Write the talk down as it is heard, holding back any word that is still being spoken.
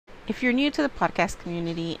if you're new to the podcast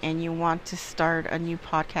community and you want to start a new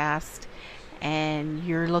podcast and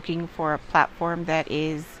you're looking for a platform that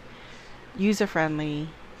is user friendly,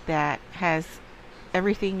 that has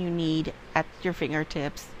everything you need at your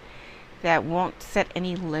fingertips, that won't set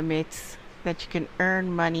any limits, that you can earn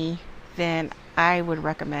money, then I would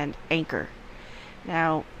recommend Anchor.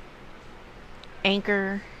 Now,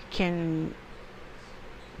 Anchor can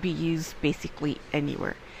be used basically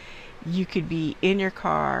anywhere. You could be in your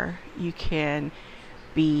car, you can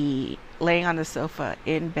be laying on the sofa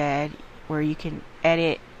in bed, where you can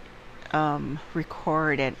edit,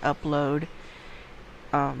 record, and upload.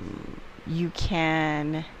 You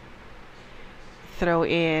can throw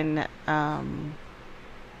in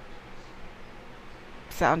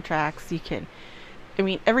soundtracks.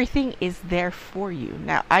 Everything is there for you.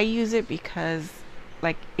 Now, I use it because,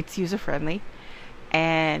 it's user friendly,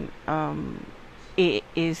 and it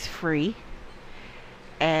is free,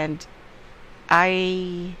 and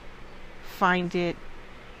I find it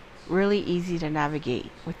really easy to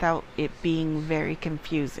navigate without it being very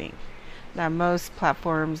confusing. Now, most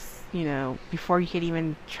platforms, before you can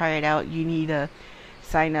even try it out, you need to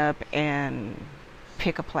sign up and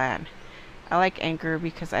pick a plan. I like Anchor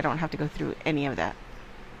because I don't have to go through any of that.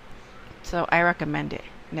 So I recommend it.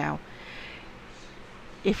 Now,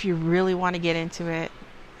 if you really want to get into it,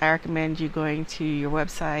 I recommend you going to your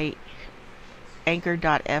website,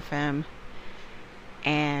 anchor.fm,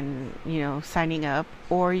 and, signing up.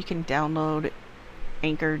 Or you can download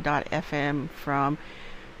anchor.fm from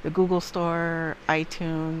the Google Store,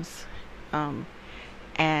 iTunes,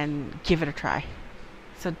 and give it a try.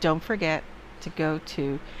 So don't forget to go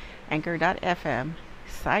to anchor.fm,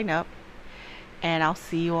 sign up, and I'll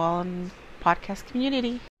see you all in the podcast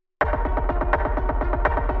community.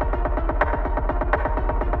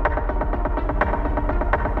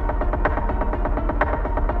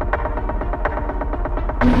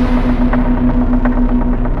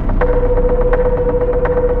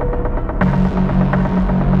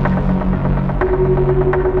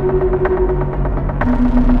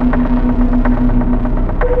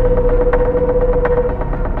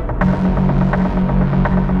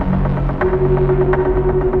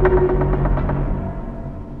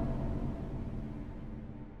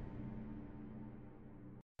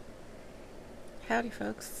 Howdy,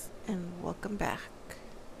 folks, and welcome back.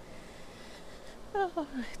 Oh,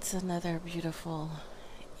 it's another beautiful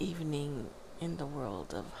evening in the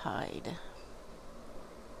world of Hyde.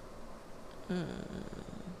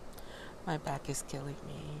 My back is killing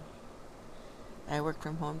me. I work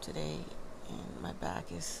from home today, and my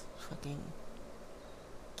back is fucking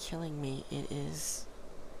killing me. It is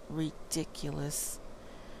ridiculous.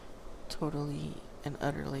 Totally and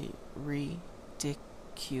utterly ridiculous.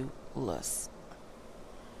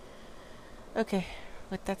 Okay,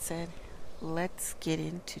 with that said, let's get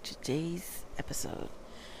into today's episode.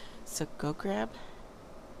 So go grab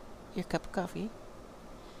your cup of coffee,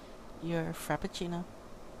 your frappuccino,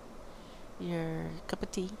 your cup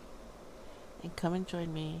of tea, and come and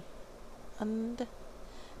join me on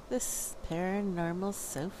this paranormal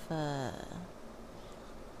sofa.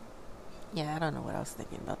 Yeah, I don't know what I was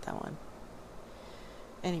thinking about that one.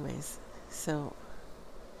 Anyways, so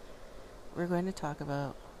we're going to talk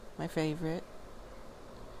about my favorite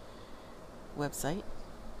website.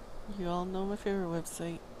 You all know my favorite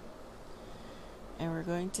website. And we're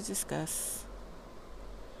going to discuss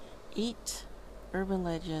 8 urban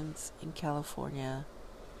legends in California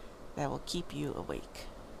that will keep you awake.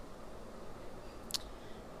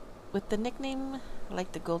 With the nickname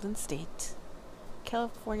like the Golden State,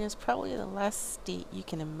 California is probably the last state you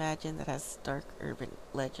can imagine that has dark urban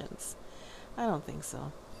legends. I don't think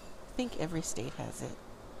so. I think every state has it.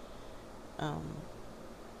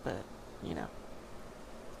 But,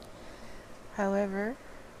 However,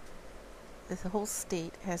 the whole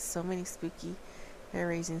state has so many spooky,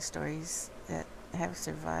 hair-raising stories that have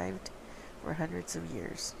survived for hundreds of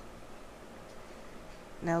years.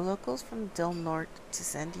 Now, locals from Del Norte to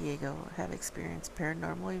San Diego have experienced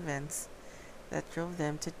paranormal events that drove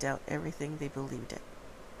them to doubt everything they believed in.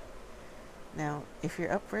 Now, if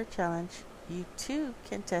you're up for a challenge, you too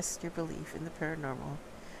can test your belief in the paranormal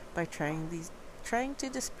by trying to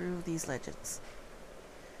disprove these legends.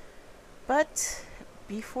 But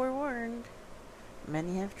be forewarned,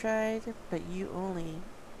 many have tried, but you only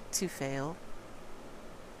to fail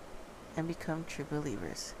and become true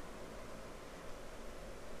believers.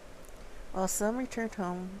 While some returned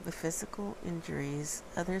home with physical injuries,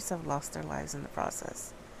 others have lost their lives in the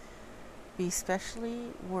process. Be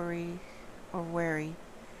especially wary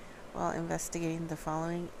while investigating the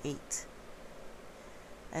following 8.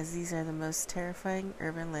 as these are the most terrifying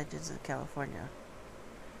urban legends of California.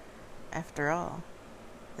 After all,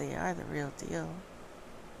 they are the real deal.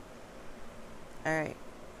 Alright.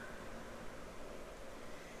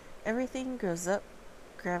 Everything grows up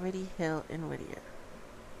Gravity Hill in Whittier.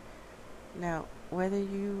 Now, whether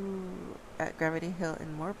you at Gravity Hill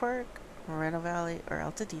in Moorpark, Moreno Valley, or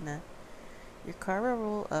Altadena, your car will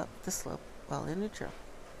roll up the slope while in neutral.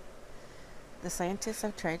 The scientists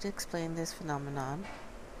have tried to explain this phenomenon.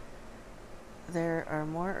 There are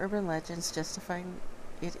more urban legends justifying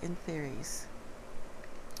it in theories.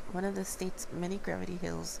 One of the state's many gravity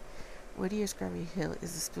hills, Whittier's Gravity Hill,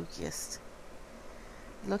 is the spookiest.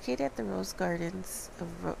 Located at the Rose Gardens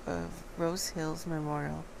of Rose Hills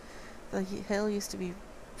Memorial, the hill used to be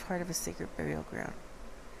part of a sacred burial ground.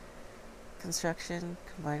 Construction,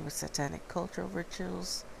 combined with satanic cultural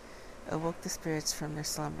rituals, awoke the spirits from their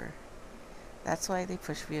slumber. That's why they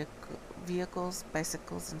push vehicles,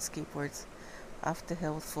 bicycles, and skateboards off the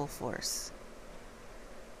hill with full force.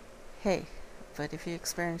 Hey, but if you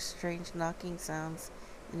experience strange knocking sounds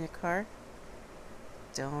in your car,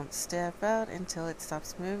 don't step out until it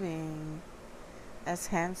stops moving, as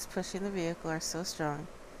hands pushing the vehicle are so strong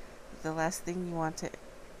that the last thing you want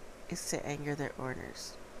is to anger their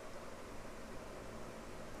owners.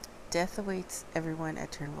 Death awaits everyone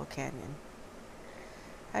at Turnbull Canyon.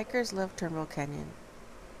 Hikers love Turnbull Canyon,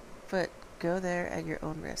 but go there at your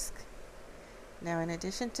own risk. Now, in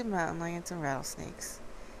addition to mountain lions and rattlesnakes,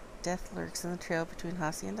 death lurks in the trail between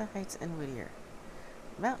Hacienda Heights and Whittier.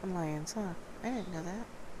 Mountain lions, huh? I didn't know that.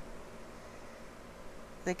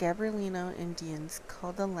 The Gabrielino Indians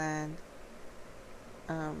called the land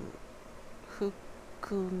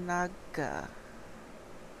Hukunaga,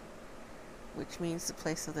 which means the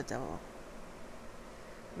place of the devil.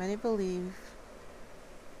 Many believe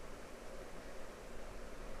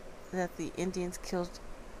that the Indians killed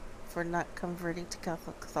for not converting to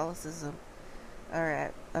Catholicism are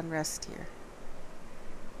at unrest here.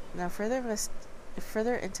 Now,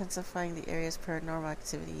 further intensifying the area's paranormal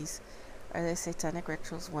activities are the satanic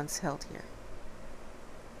rituals once held here.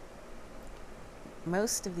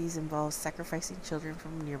 Most of these involve sacrificing children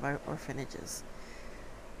from nearby orphanages.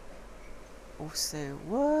 Oh, so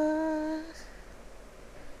what?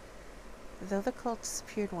 Though the cult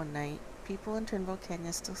disappeared one night, people in Turnbull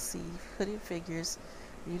Canyon still see hooded figures,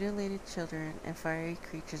 mutilated children, and fiery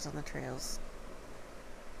creatures on the trails.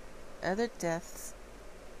 Other deaths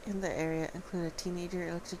in the area include a teenager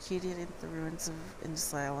electrocuted in the ruins of an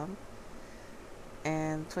asylum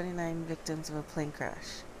and 29 victims of a plane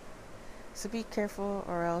crash. So be careful,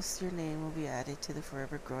 or else your name will be added to the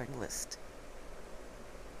forever growing list.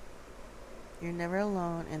 You're never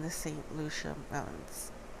alone in the St. Lucia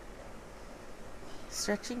Mountains.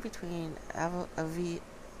 Stretching between Avila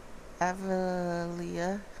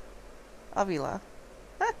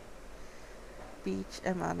Beach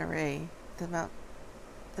and Monterey,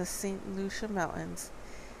 the St. Lucia Mountains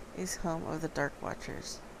is home of the Dark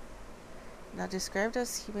Watchers. Now described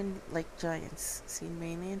as human-like giants, seen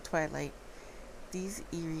mainly in twilight, these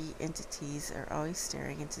eerie entities are always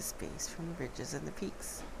staring into space from the ridges and the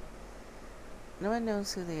peaks. No one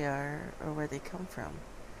knows who they are or where they come from,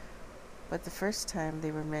 but the first time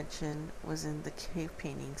they were mentioned was in the cave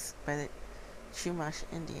paintings by the Chumash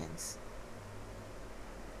Indians.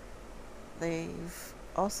 They've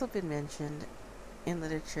also been mentioned in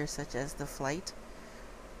literature such as The Flight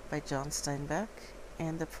by John Steinbeck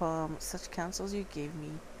and the poem Such Counsels You Gave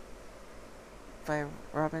Me by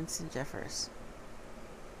Robinson Jeffers.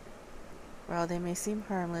 While they may seem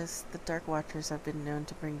harmless, the Dark Watchers have been known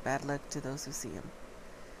to bring bad luck to those who see them.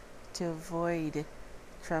 To avoid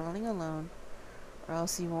traveling alone, or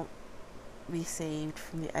else you won't be saved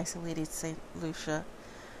from the isolated St. Lucia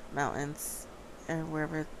Mountains and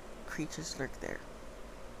wherever creatures lurk there.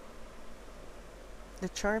 The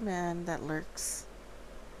Charman that lurks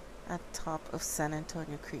at the top of San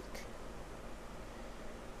Antonio Creek.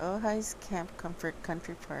 Ojai's Camp Comfort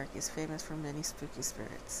Country Park is famous for many spooky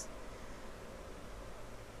spirits.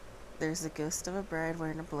 There's the ghost of a bride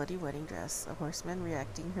wearing a bloody wedding dress, a horseman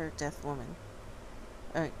reacting her death,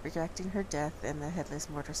 and the headless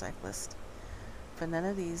motorcyclist. But none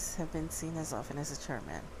of these have been seen as often as the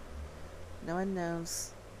Charman. No one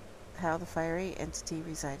knows how the fiery entity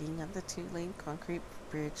residing on the two-lane concrete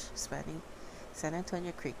bridge spanning San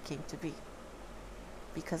Antonio Creek came to be.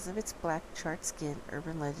 Because of its black charred skin,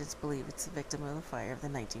 urban legends believe it's the victim of the fire of the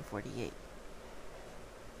 1948.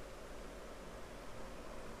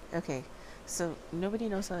 Okay, so nobody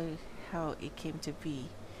knows how it came to be,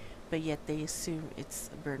 but yet they assume it's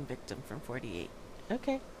a burn victim from 48.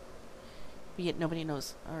 Okay. But yet nobody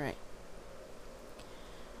knows. Alright.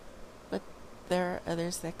 There are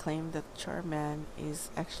others that claim that Charman is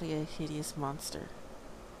actually a hideous monster.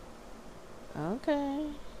 Okay.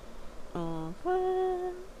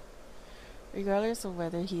 Okay. Regardless of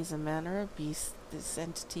whether he is a man or a beast, this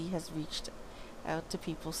entity has reached out to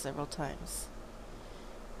people several times.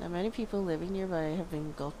 Now, many people living nearby have been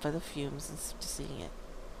engulfed by the fumes instead of seeing it.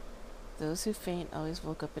 Those who faint always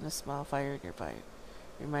woke up in a small fire nearby,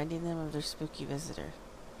 reminding them of their spooky visitor.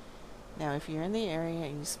 Now, if you're in the area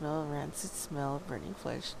and you smell a rancid smell of burning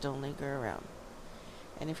flesh, don't linger around.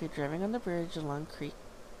 And if you're driving on the bridge along Creek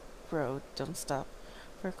Road, don't stop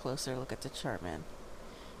for a closer look at the Charman.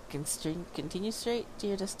 Continue straight to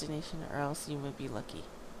your destination, or else you may be lucky.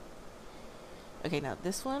 Okay, now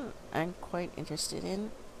this one I'm quite interested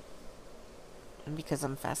in, and because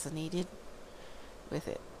I'm fascinated with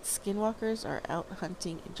it. Skinwalkers are out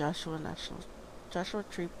hunting in Joshua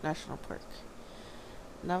Tree National Park.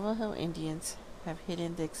 Navajo Indians have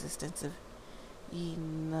hidden the existence of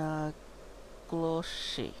Inagloshi.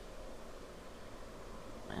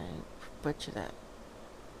 I butcher that.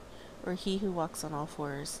 Or he who walks on all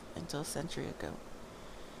fours until a century ago.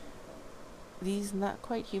 These not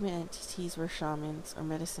quite human entities were shamans or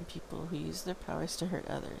medicine people who used their powers to hurt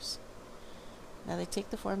others. Now they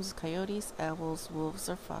take the forms of coyotes, owls, wolves,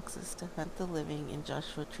 or foxes to hunt the living in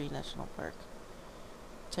Joshua Tree National Park.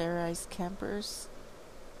 Terrorized campers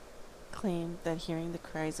claim that hearing the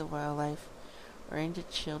cries of wildlife or injured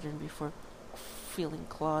children before feeling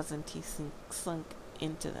claws and teeth sunk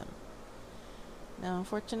into them. Now,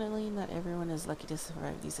 unfortunately, not everyone is lucky to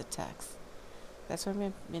survive these attacks. That's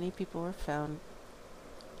why many people were found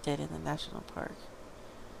dead in the national park.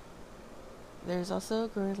 There is also a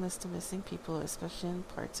growing list of missing people, especially in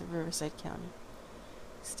parts of Riverside County.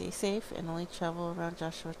 Stay safe and only travel around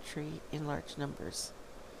Joshua Tree in large numbers.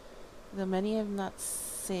 Though many have not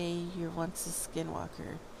say you're once a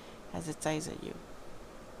skinwalker has its eyes at you.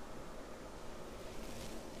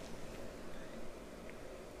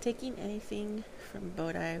 Taking anything from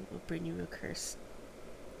Bodhi will bring you a curse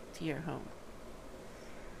to your home.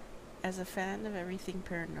 As a fan of everything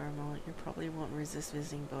paranormal, you probably won't resist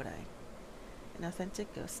visiting Bodhi, an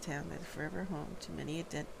authentic ghost town that is forever home to many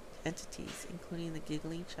entities, including the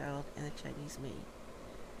giggling child and the Chinese maid.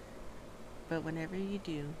 But whenever you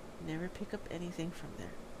do, never pick up anything from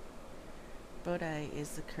there. Bodhi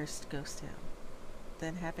is the cursed ghost town. The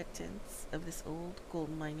inhabitants of this old gold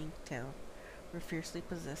mining town were fiercely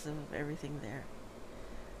possessive of everything there.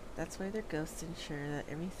 That's why their ghosts ensure that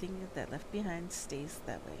everything that left behind stays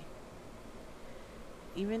that way.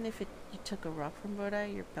 Even if you took a rock from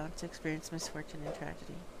Bodhi, you're bound to experience misfortune and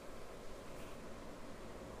tragedy.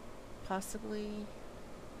 Possibly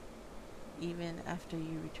even after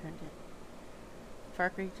you returned it.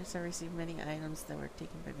 Park rangers have received many items that were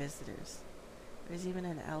taken by visitors. There's even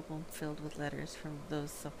an album filled with letters from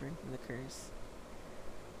those suffering from the curse.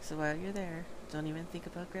 So while you're there, don't even think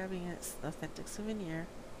about grabbing an authentic souvenir,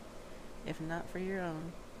 if not for your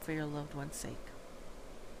own, for your loved one's sake.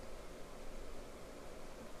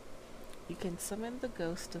 You can summon the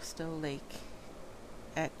ghost of Stowe Lake,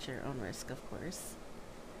 at your own risk, of course.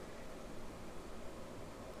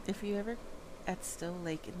 If you're ever at Stowe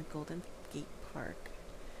Lake in the Golden Gate Park,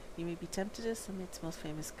 you may be tempted to summon its most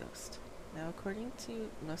famous ghost. Now, according to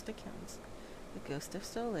most accounts, the ghost of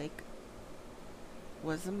Stowe Lake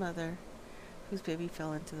was a mother whose baby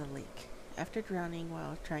fell into the lake. After drowning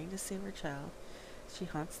while trying to save her child, she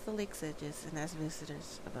haunts the lake's edges and asks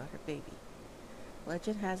visitors about her baby.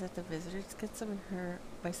 Legend has it the visitors can summon her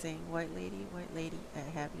by saying, white lady, I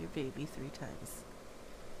have your baby" 3 times.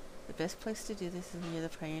 The best place to do this is near the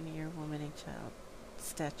Pioneer Woman and Child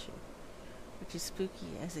statue, which is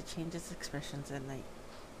spooky as it changes expressions at night.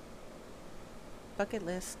 Bucket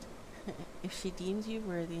list. If she deems you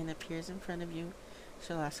worthy and appears in front of you,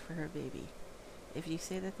 she'll ask for her baby. If you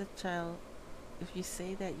say that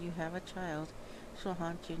you have a child, she'll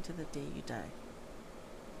haunt you until the day you die.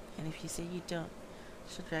 And if you say you don't,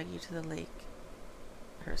 she'll drag you to the lake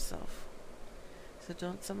herself. So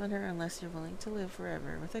don't summon her unless you're willing to live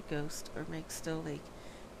forever with a ghost or make Stowe Lake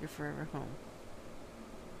your forever home.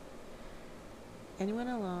 Anyone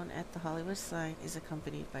alone at the Hollywood sign is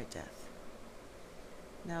accompanied by death.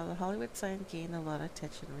 Now, the Hollywood sign gained a lot of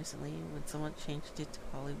attention recently when someone changed it to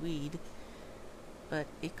Hollyweed, but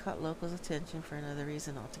it caught locals' attention for another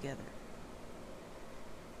reason altogether.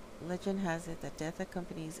 Legend has it that death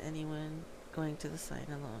accompanies anyone going to the sign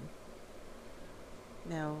alone.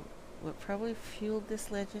 Now, what probably fueled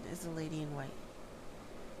this legend is the lady in white.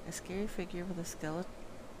 A scary figure with a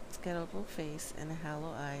skeletal face and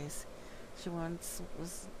hollow eyes. She once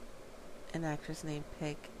was an actress named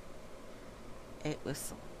Peg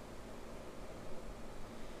Entwistle.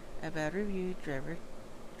 A bad review driver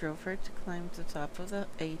drove her to climb to the top of the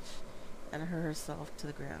H and hurt herself to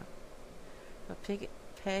the ground. But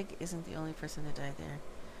Peg isn't the only person to die there.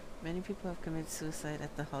 Many people have committed suicide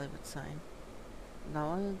at the Hollywood sign. Not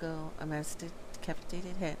long ago, a man's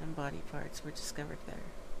decapitated head and body parts were discovered there.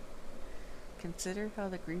 Consider how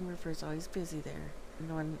the Green River is always busy there.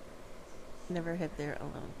 No one never head there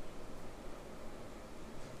alone.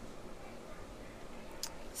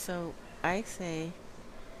 So I say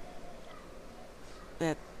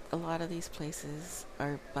that a lot of these places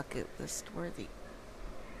are bucket list worthy.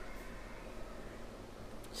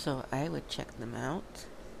 So I would check them out.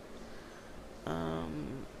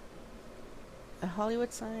 The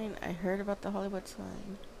Hollywood sign, I heard about the Hollywood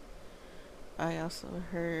sign. I also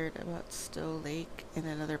heard about Still Lake in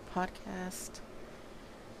another podcast.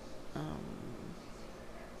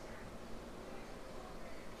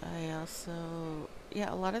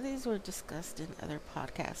 A lot of these were discussed in other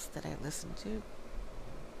podcasts that I listened to.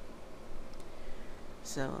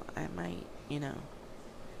 So I might,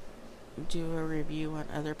 do a review on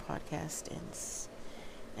other podcasts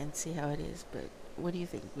and see how it is. But what do you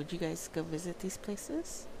think? Would you guys go visit these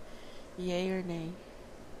places? Yay or nay?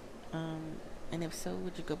 And if so,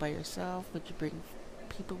 would you go by yourself? Would you bring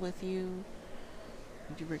people with you?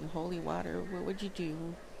 Would you bring holy water? What would you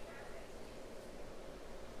do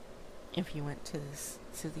if you went to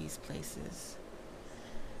these places?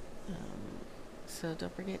 So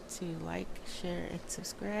don't forget to like, share, and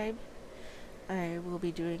subscribe. I will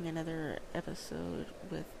be doing another episode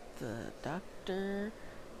with the doctor.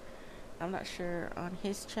 I'm not sure on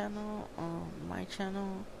his channel, on my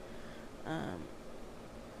channel.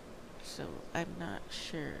 So I'm not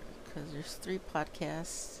sure because there's 3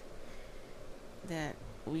 podcasts that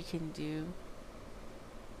we can do.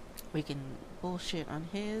 We can bullshit on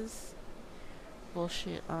his,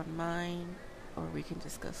 bullshit on mine, or we can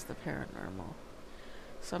discuss the paranormal.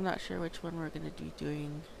 So I'm not sure which one we're going to be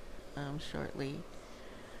doing shortly.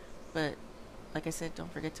 But like I said,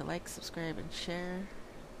 don't forget to like, subscribe, and share.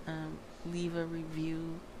 Leave a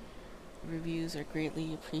review. Reviews are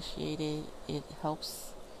greatly appreciated. It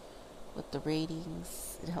helps with the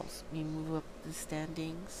ratings. It helps me move up the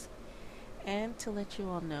standings. And to let you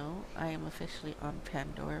all know, I am officially on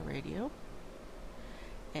Pandora Radio.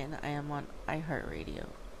 And I am on iHeartRadio.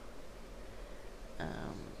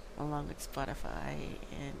 Along with Spotify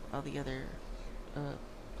and all the other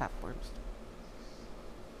platforms.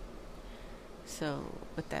 So,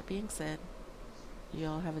 with that being said, you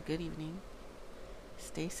all have a good evening.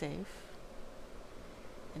 Stay safe.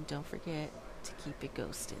 And don't forget to keep it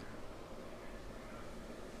ghosted.